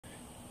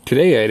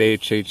Today at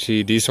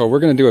HHCDiesel, we're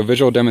going to do a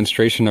visual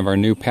demonstration of our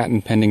new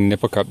patent-pending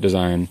nipple cup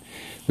design.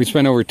 We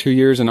spent over 2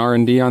 years in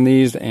R&D on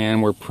these,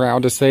 and we're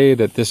proud to say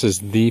that this is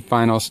the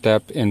final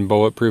step in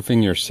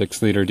bulletproofing your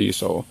 6-liter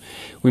diesel.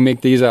 We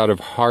make these out of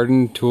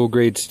hardened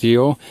tool-grade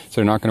steel, so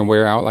they're not going to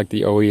wear out like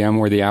the OEM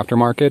or the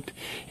aftermarket.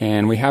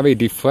 And we have a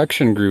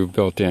deflection groove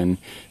built in,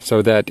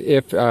 so that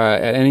if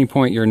at any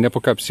point your nipple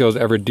cup seals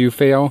ever do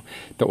fail,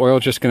 the oil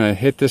is just going to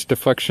hit this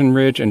deflection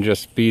ridge and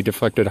just be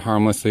deflected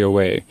harmlessly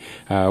away.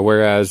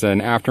 Whereas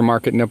an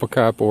aftermarket nipple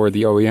cup or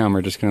the OEM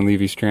are just going to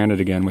leave you stranded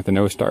again with a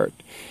no start.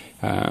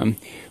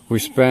 We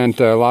spent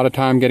a lot of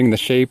time getting the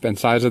shape and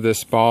size of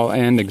this ball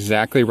end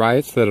exactly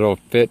right so that it'll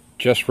fit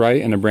just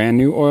right in a brand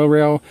new oil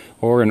rail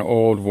or an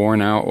old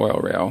worn out oil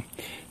rail.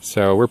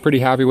 So we're pretty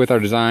happy with our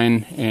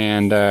design,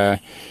 and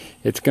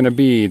it's going to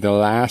be the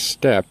last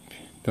step,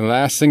 the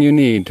last thing you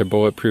need to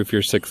bulletproof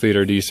your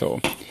 6-liter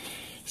diesel.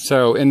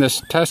 So in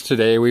this test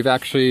today, we've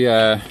actually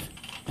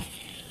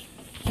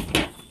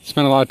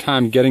spent a lot of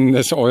time getting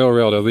this oil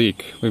rail to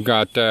leak. We've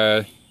got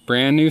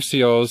brand new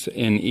seals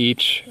in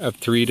each of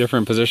 3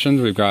 different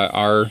positions. We've got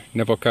our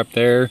nipple cup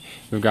there,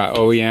 we've got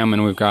OEM,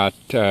 and we've got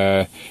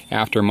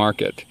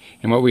aftermarket.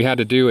 And what we had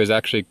to do is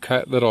actually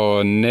cut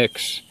little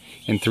nicks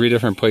in 3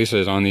 different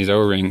places on these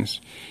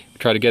O-rings. We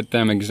tried to get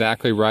them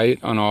exactly right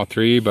on all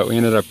 3, but we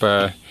ended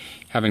up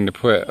having to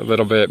put a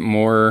little bit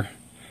more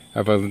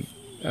of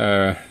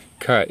a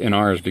cut in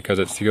ours because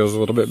it seals a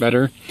little bit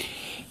better.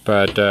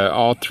 But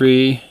all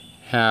 3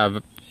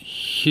 have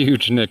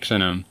huge nicks in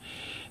them,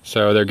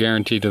 so they're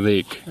guaranteed to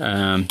leak.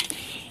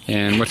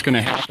 And what's going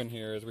to happen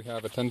here is we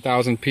have a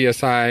 10,000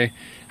 psi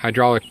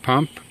hydraulic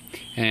pump,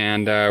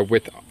 and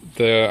with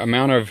the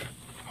amount of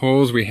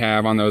holes we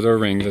have on those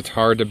O-rings, it's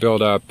hard to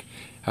build up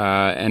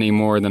any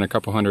more than a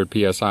couple hundred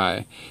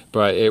psi.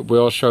 But it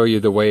will show you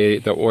the way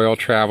the oil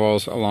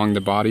travels along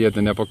the body of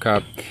the nipple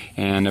cup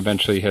and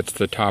eventually hits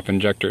the top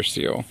injector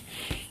seal.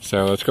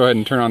 So let's go ahead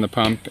and turn on the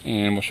pump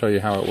and we'll show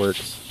you how it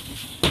works.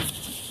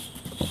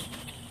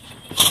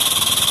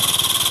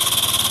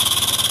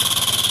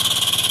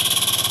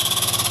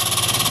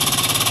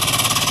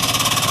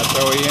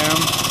 OEM,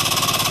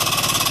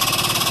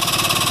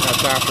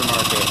 that's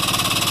aftermarket.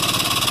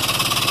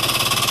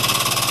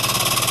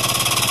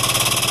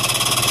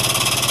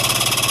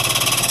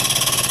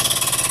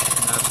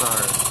 That's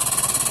ours.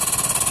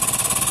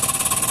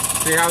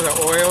 See how the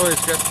oil is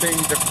just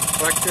being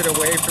deflected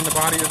away from the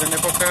body of the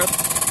nipple cup?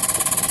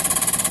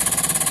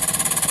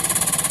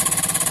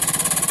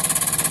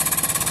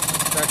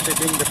 It's actually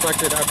being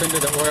deflected up into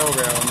the oil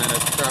rail, and then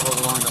it travels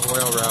along the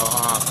oil rail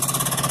off.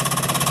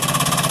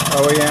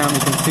 OEM, you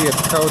can see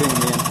it's coating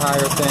the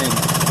entire thing.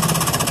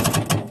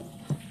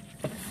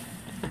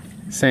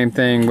 Same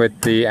thing with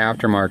the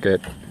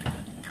aftermarket.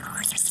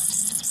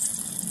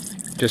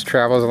 Just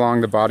travels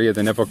along the body of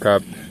the nipple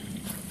cup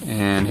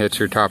and hits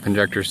your top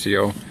injector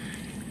seal.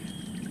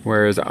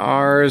 Whereas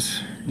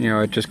ours,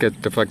 it just gets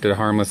deflected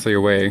harmlessly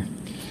away.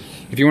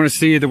 If you want to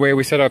see the way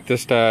we set up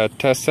this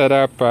test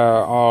setup,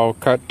 I'll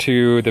cut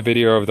to the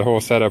video of the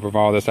whole setup of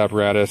all this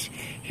apparatus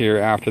here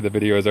after the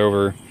video is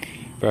over.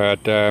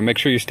 But make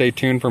sure you stay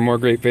tuned for more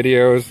great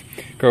videos.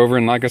 Go over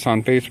and like us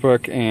on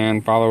Facebook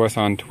and follow us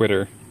on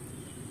Twitter.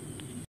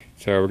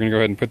 So we're going to go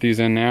ahead and put these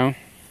in now.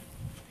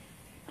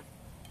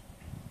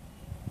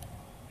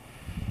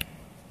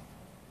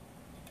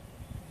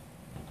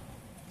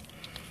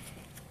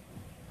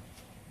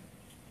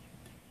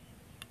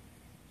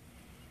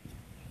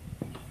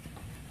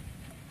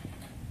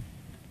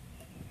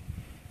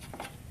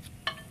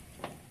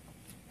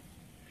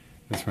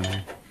 This one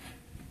here.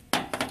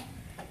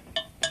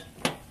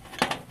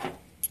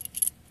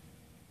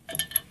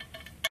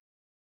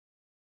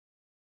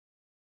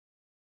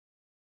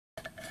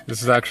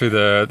 This is actually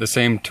the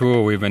same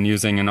tool we've been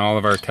using in all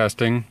of our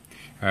testing.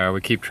 We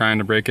keep trying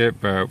to break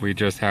it, but we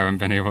just haven't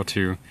been able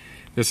to.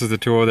 This is the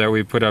tool that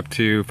we put up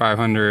to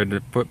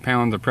 500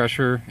 foot-pounds of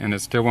pressure, and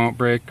it still won't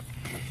break.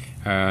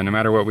 No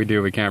matter what we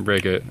do, we can't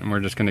break it, and we're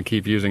just going to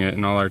keep using it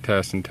in all our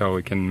tests until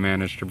we can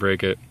manage to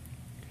break it.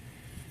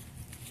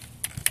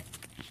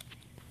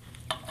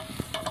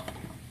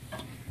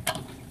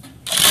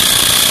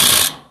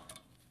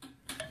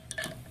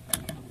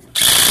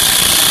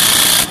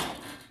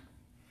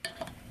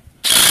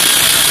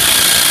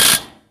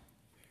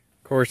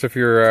 Of course, if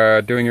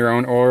you're doing your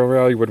own oil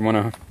rail, you would want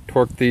to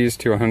torque these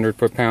to 100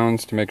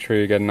 foot-pounds to make sure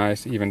you get a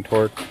nice even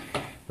torque.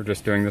 We're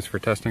just doing this for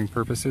testing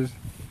purposes.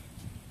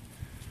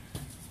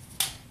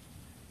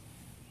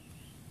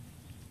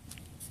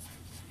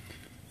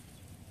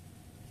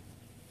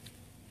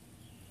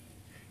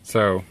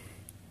 So,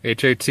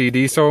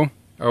 HHCDiesel,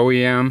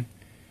 OEM,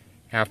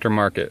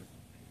 aftermarket.